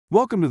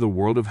Welcome to the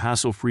world of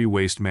hassle-free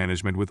waste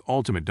management with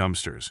Ultimate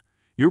Dumpsters,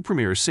 your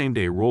premier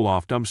same-day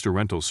roll-off dumpster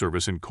rental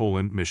service in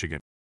Colon,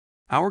 Michigan.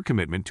 Our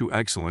commitment to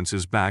excellence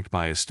is backed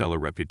by a stellar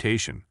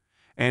reputation,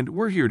 and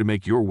we're here to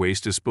make your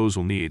waste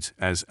disposal needs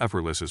as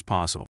effortless as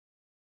possible.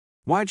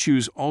 Why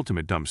choose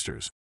Ultimate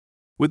Dumpsters?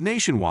 With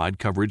nationwide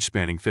coverage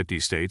spanning 50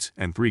 states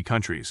and 3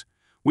 countries,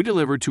 we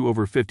deliver to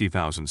over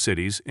 50,000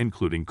 cities,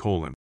 including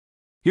Colon.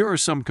 Here are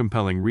some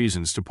compelling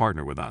reasons to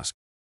partner with us.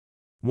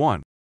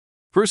 1.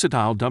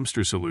 Versatile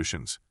dumpster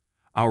solutions.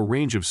 Our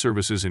range of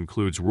services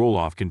includes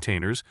roll-off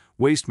containers,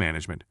 waste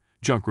management,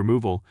 junk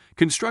removal,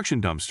 construction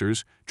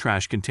dumpsters,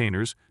 trash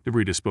containers,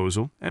 debris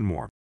disposal, and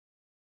more.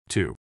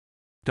 2.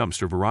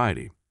 Dumpster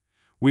variety.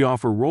 We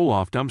offer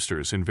roll-off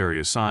dumpsters in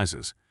various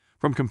sizes,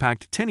 from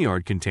compact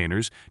 10-yard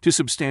containers to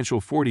substantial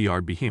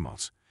 40-yard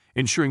behemoths,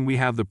 ensuring we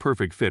have the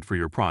perfect fit for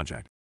your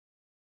project.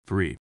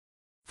 3.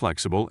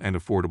 Flexible and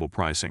affordable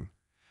pricing.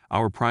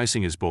 Our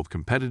pricing is both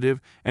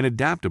competitive and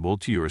adaptable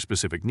to your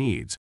specific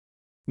needs.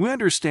 We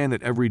understand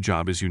that every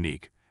job is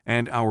unique,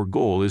 and our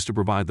goal is to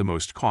provide the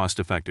most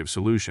cost-effective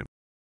solution.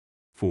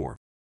 4.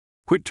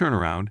 Quick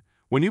turnaround.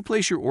 When you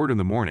place your order in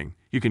the morning,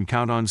 you can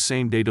count on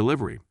same-day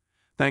delivery,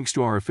 thanks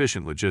to our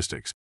efficient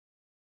logistics.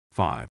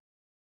 5.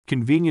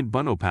 Convenient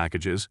bundle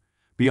packages.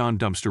 Beyond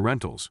dumpster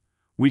rentals,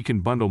 we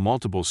can bundle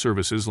multiple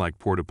services like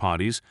porta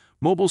potties,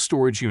 mobile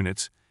storage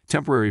units,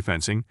 temporary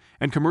fencing,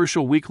 and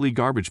commercial weekly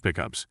garbage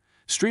pickups,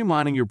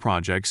 streamlining your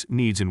project's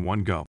needs in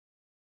one go.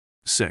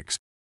 6.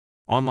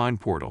 Online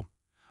portal.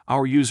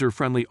 Our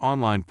user-friendly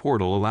online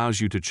portal allows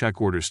you to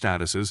check order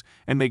statuses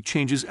and make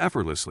changes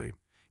effortlessly,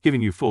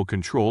 giving you full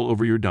control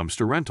over your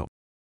dumpster rental.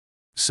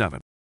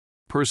 7.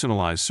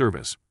 Personalized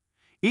service.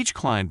 Each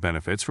client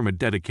benefits from a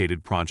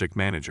dedicated project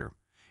manager,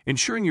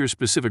 ensuring your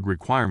specific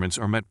requirements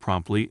are met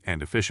promptly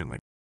and efficiently.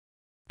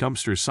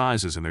 Dumpster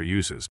sizes and their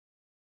uses.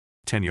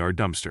 10-yard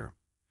dumpster.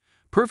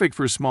 Perfect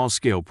for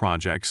small-scale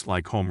projects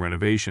like home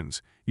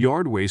renovations,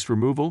 yard waste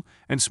removal,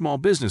 and small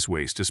business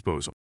waste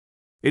disposal.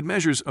 It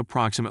measures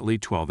approximately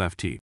 12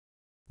 ft.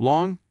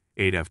 Long,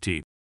 8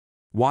 ft.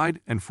 Wide,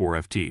 and 4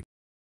 ft.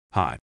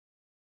 High.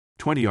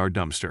 20-yard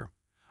dumpster.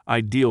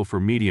 Ideal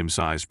for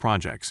medium-sized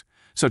projects,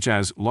 such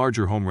as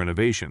larger home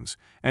renovations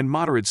and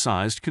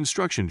moderate-sized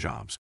construction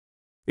jobs.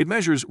 It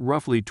measures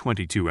roughly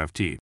 22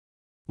 ft.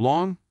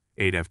 Long,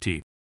 8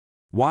 ft.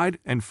 Wide,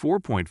 and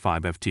 4.5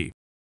 ft.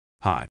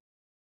 High.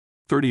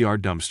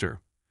 30-yard dumpster.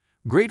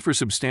 Great for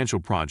substantial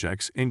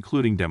projects,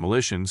 including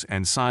demolitions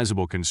and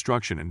sizable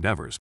construction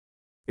endeavors.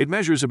 It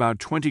measures about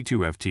 22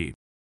 ft.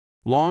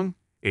 Long,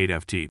 8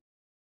 ft.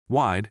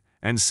 Wide,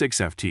 and 6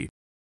 ft.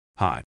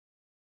 High.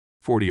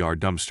 40-yard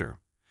dumpster.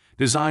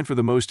 Designed for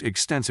the most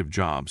extensive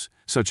jobs,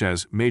 such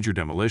as major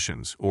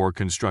demolitions or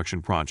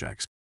construction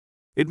projects.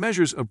 It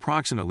measures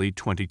approximately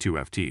 22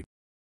 ft.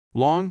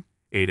 Long,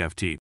 8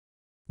 ft.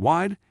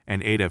 Wide,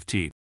 and 8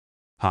 ft.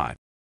 High.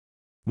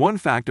 One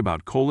fact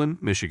about Colon,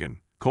 Michigan.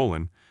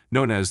 Colon,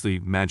 known as the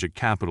magic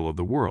capital of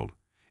the world,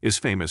 is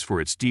famous for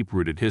its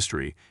deep-rooted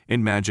history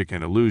in magic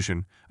and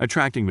illusion,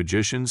 attracting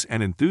magicians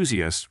and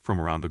enthusiasts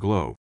from around the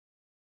globe.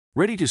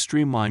 Ready to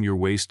streamline your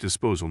waste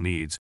disposal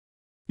needs?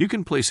 You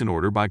can place an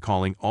order by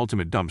calling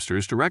Ultimate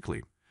Dumpsters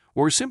directly,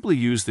 or simply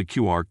use the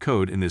QR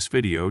code in this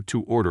video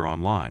to order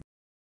online.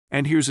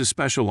 And here's a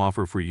special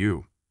offer for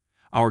you.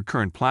 Our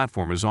current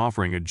platform is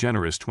offering a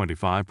generous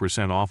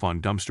 25% off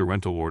on dumpster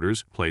rental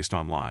orders placed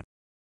online.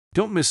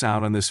 Don't miss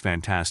out on this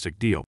fantastic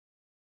deal.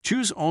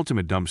 Choose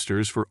Ultimate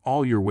Dumpsters for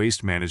all your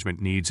waste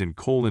management needs in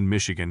Colon,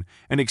 Michigan,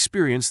 and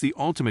experience the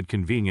ultimate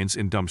convenience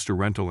in dumpster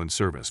rental and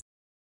service.